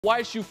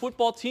YSU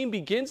football team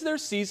begins their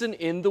season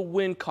in the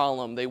win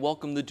column. They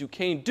welcome the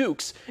Duquesne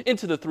Dukes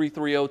into the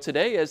 3-3-0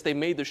 today as they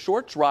made the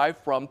short drive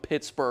from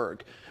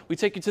Pittsburgh. We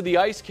take you to the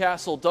Ice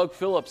Castle. Doug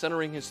Phillips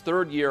entering his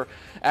third year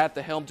at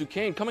the helm.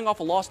 Duquesne, coming off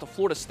a loss to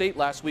Florida State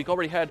last week,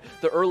 already had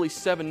the early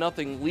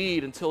 7-0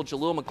 lead until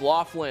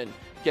McLaughlin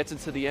gets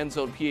into the end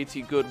zone. PAT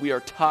good. We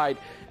are tied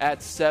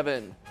at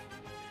 7.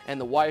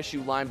 And the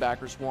YSU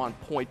linebackers were on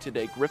point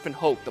today. Griffin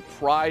Hoke, the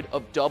pride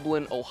of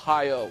Dublin,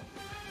 Ohio,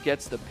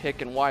 gets the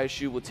pick, and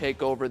YSU will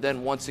take over.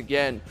 Then once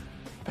again,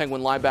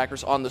 Penguin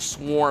linebackers on the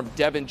swarm.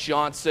 Devin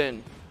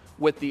Johnson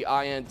with the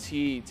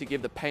INT to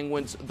give the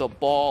Penguins the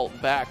ball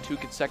back. 2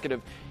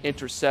 consecutive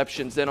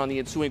interceptions. Then on the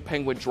ensuing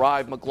Penguin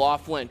drive,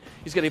 McLaughlin,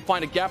 he's going to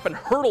find a gap and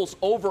hurdles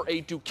over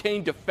a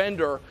Duquesne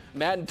defender.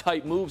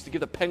 Madden-type moves to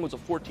give the Penguins a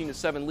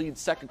 14-7 lead.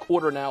 Second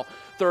quarter now,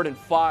 3rd and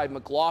 5.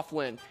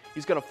 McLaughlin,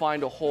 he's going to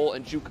find a hole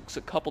and jukes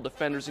a couple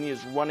defenders, and he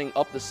is running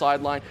up the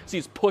sideline. So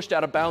he's pushed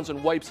out of bounds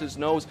and wipes his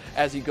nose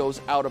as he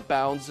goes out of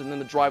bounds. And then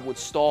the drive would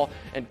stall,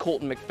 and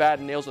Colton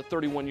McFadden nails a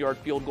 31-yard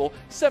field goal.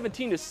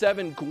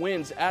 17-7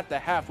 Gwins at the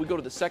half. We go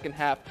to the second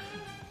half.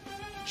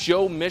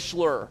 Joe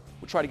Mishler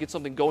will try to get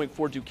something going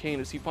for Duquesne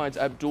as he finds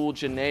Abdul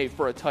Janae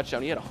for a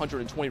touchdown. He had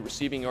 120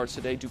 receiving yards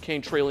today.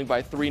 Duquesne trailing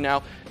by 3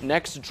 now.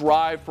 Next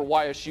drive for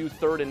YSU,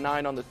 3rd and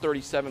 9 on the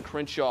 37.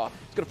 Crenshaw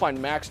is going to find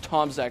Max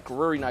Tomczak.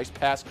 Very nice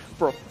pass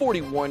for a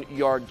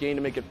 41-yard gain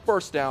to make it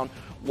first down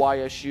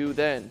YSU.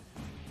 Then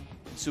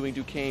ensuing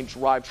Duquesne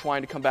drive,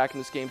 trying to come back in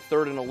this game.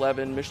 3rd and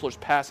 11. Mishler's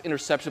pass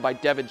intercepted by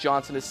Devin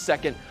Johnson, his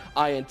second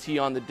INT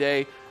on the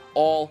day.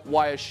 All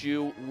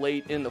YSU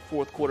late in the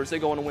fourth quarters. They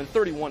go on to win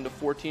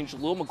 31-14.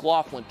 Jaleel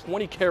McLaughlin,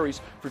 20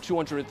 carries for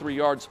 203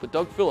 yards. But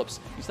Doug Phillips,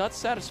 he's not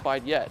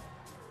satisfied yet.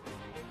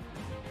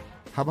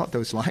 How about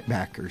those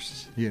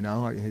linebackers?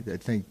 I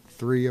think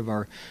 3 of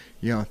those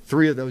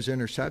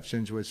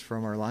interceptions was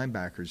from our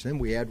linebackers. Then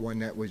we had one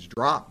that was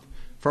dropped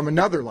from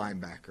another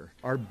linebacker.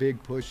 Our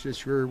big push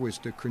this year was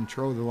to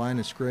control the line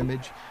of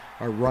scrimmage.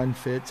 Our run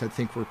fits, I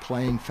think we're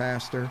playing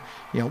faster.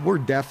 We're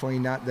definitely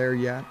not there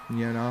yet.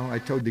 I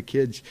told the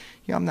kids,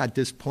 I'm not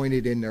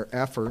disappointed in their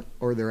effort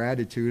or their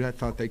attitude. I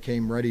thought they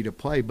came ready to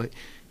play. But,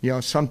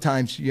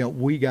 sometimes,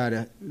 we got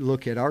to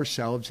look at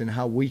ourselves and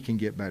how we can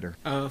get better.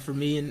 For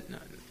me and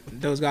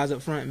those guys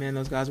up front, man,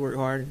 those guys work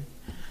hard.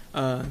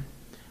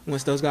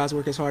 Once those guys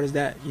work as hard as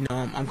that,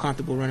 I'm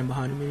comfortable running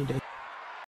behind them any day.